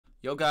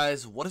Yo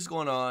guys, what is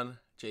going on?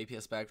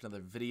 JPS back with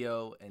another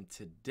video, and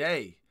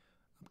today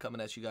I'm coming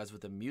at you guys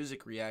with a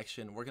music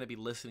reaction. We're going to be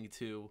listening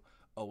to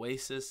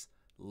Oasis,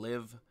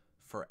 Live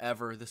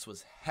Forever. This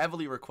was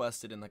heavily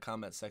requested in the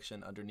comment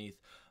section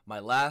underneath my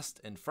last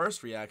and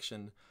first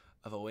reaction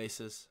of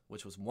Oasis,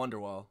 which was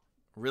Wonderwall.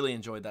 Really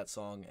enjoyed that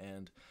song,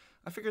 and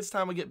I figured it's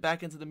time we get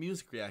back into the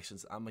music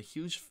reactions. I'm a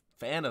huge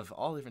fan of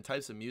all different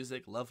types of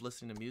music, love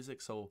listening to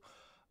music, so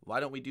why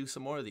don't we do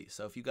some more of these?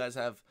 So if you guys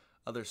have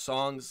other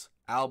songs,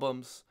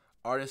 albums,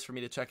 artists for me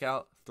to check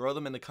out, throw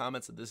them in the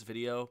comments of this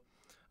video.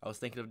 I was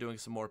thinking of doing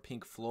some more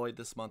Pink Floyd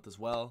this month as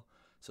well,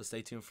 so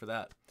stay tuned for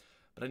that.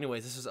 But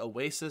anyways, this is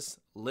Oasis,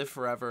 Live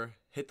Forever.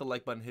 Hit the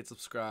like button, hit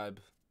subscribe,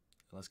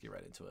 and let's get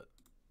right into it.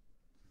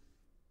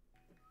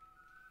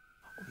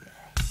 Oh, yeah.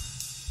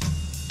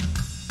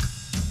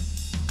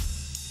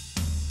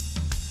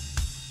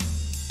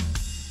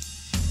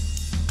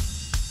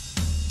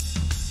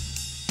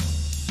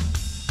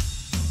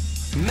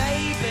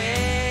 Maybe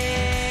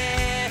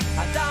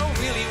I don't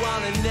really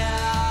wanna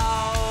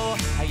know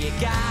how your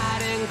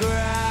garden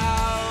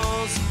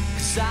grows,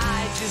 'cause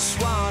I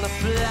just wanna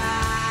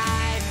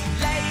fly.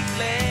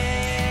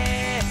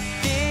 Lately,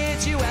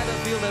 did you ever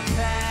feel the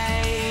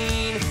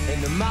pain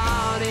in the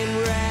morning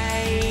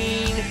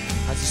rain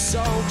as it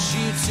soaks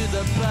you to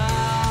the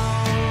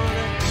bone?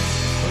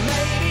 Well,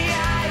 maybe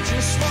I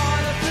just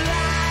wanna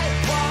fly,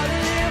 wanna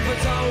live but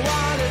don't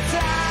wanna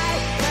die.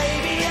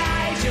 Maybe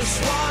I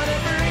just wanna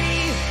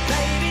breathe.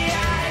 Maybe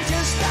I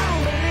just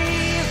don't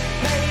believe.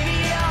 Maybe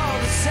you're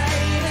the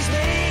same as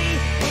me.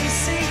 We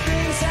see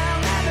things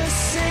I'll never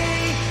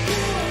see.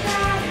 You and I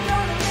are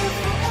gonna live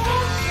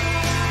forever.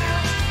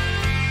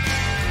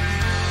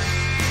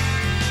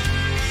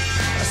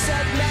 I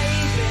said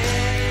maybe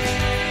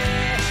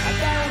I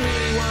don't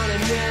really wanna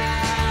know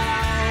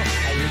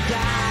how you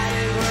got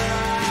it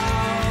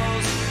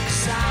rose,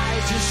 'cause I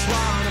just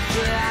wanna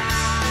fly.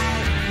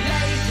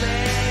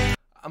 Lately,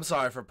 I'm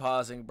sorry for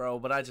pausing, bro,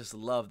 but I just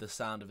love the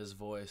sound of his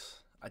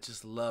voice. I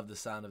just love the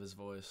sound of his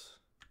voice.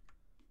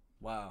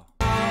 Wow.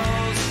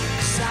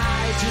 'cause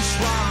I just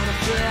wanna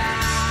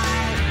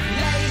fly.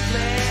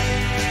 Lately,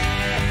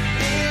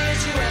 did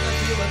you ever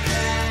feel the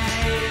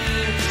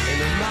pain in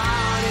the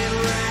morning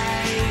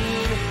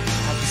rain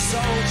as it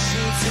soaks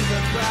you to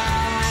the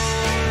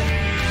bone?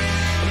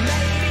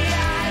 Maybe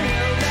I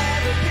will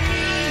never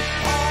be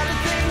all the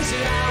things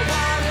that I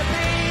wanna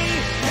be.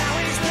 Now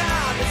is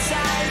not the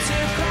time to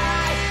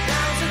cry.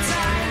 Now's the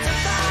time to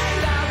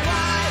find out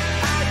why.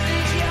 I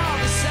think you're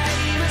the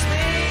same as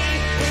me.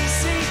 We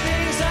see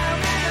things I'll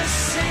never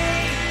see.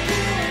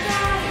 You and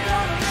I are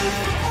gonna live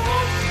forever.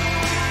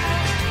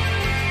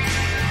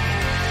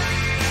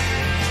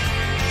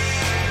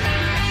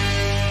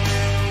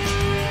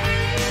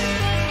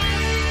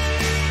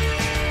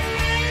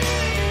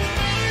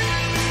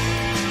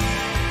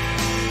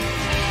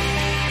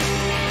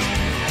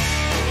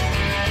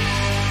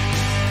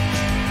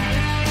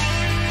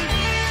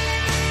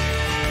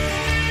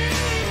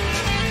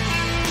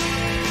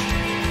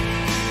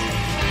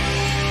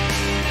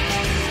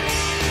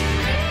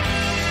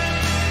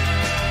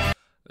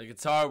 The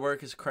guitar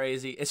work is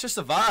crazy. It's just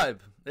a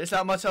vibe. There's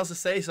not much else to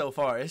say so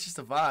far. It's just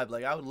a vibe.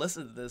 Like, I would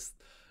listen to this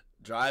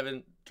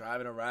driving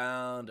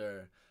around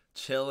or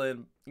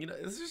chilling. You know,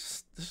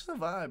 it's just a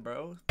vibe,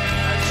 bro.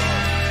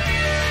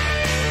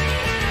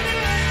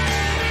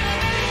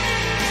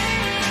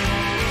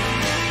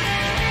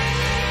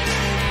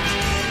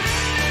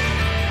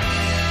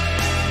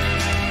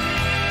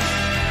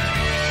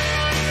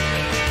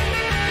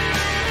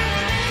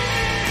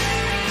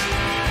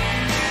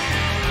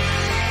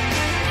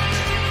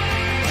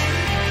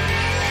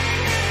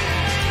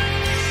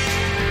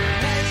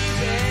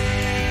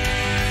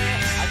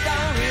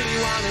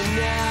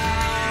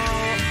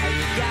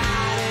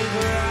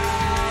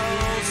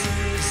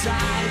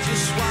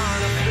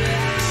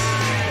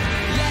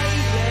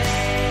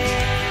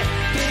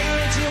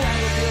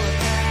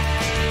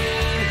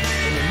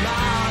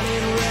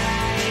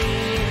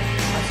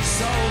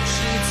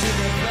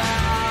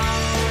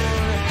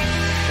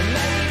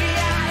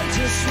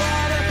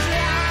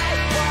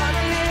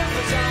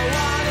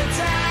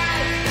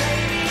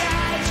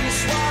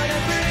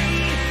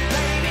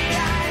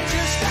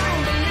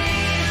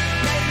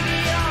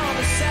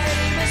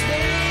 Same as me.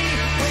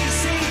 We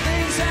see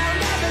things I'll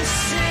never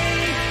see.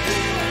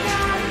 You and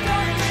I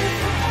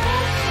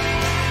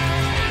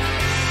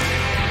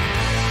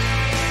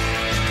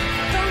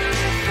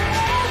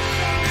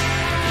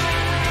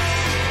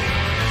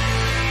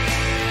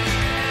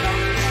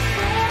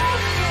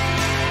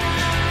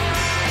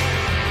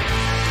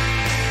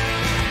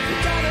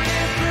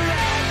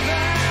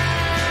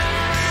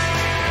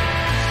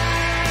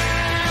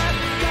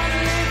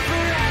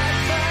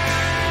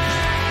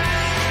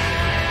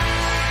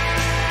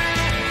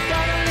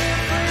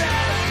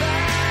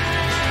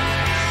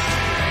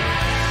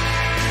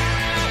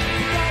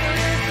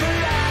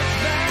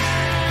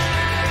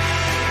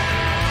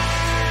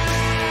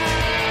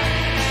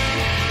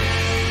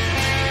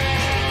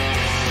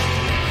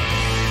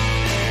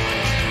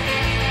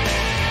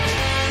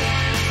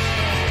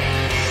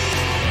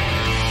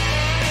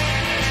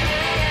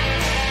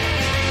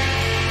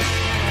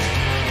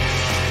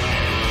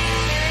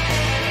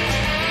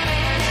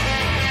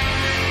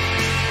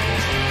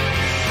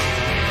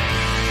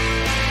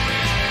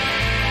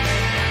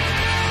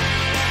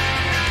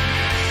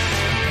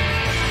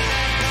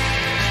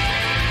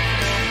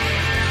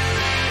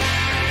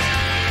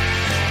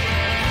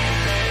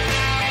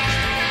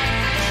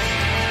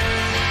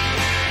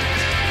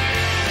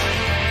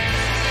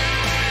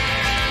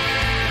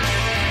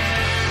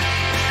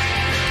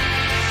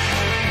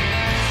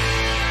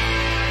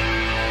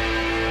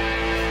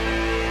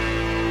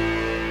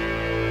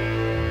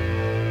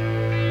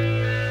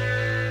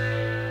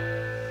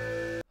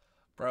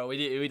Bro,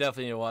 we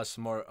definitely need to watch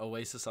some more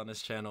Oasis on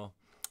this channel.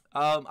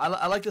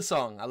 I like the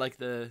song. I like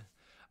the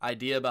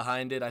idea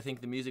behind it. I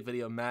think the music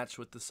video matched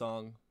with the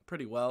song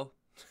pretty well.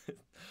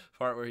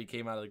 Part where he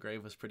came out of the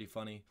grave was pretty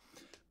funny.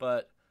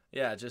 But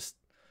yeah, just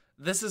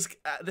this is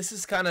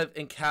kind of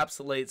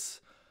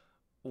encapsulates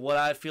what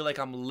I feel like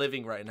I'm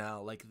living right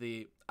now. Like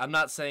I'm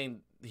not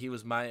saying he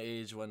was my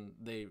age when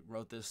they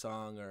wrote this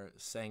song or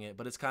sang it,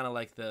 but it's kind of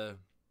like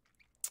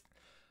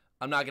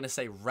I'm not gonna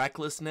say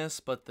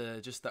recklessness, but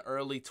just the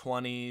early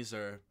 20s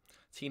or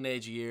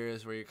teenage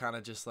years where you're kind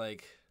of just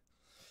like,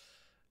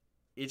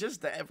 you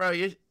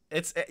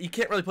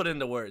can't really put it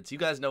into words. You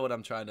guys know what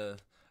I'm trying to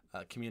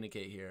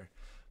communicate here,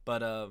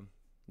 but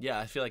yeah,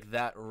 I feel like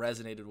that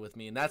resonated with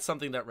me, and that's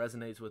something that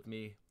resonates with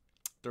me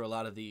through a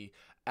lot of the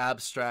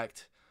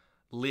abstract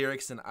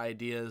lyrics and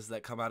ideas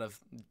that come out of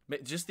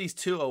just these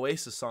two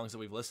Oasis songs that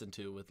we've listened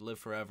to with Live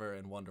Forever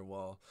and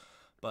Wonderwall.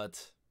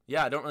 But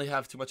yeah, I don't really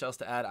have too much else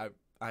to add.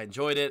 I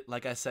enjoyed it.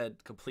 Like I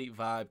said, complete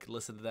vibe. Could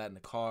listen to that in the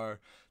car,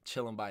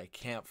 chilling by a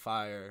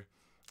campfire,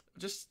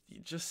 just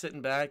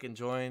sitting back,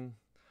 enjoying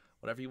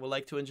whatever you would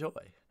like to enjoy.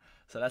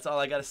 So that's all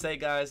I got to say,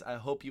 guys. I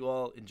hope you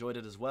all enjoyed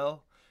it as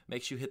well.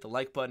 Make sure you hit the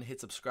like button,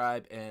 hit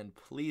subscribe, and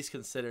please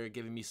consider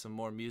giving me some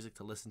more music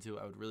to listen to.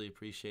 I would really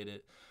appreciate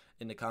it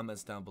in the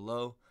comments down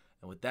below.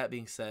 And with that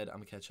being said, I'm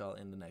going to catch y'all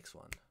in the next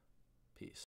one. Peace.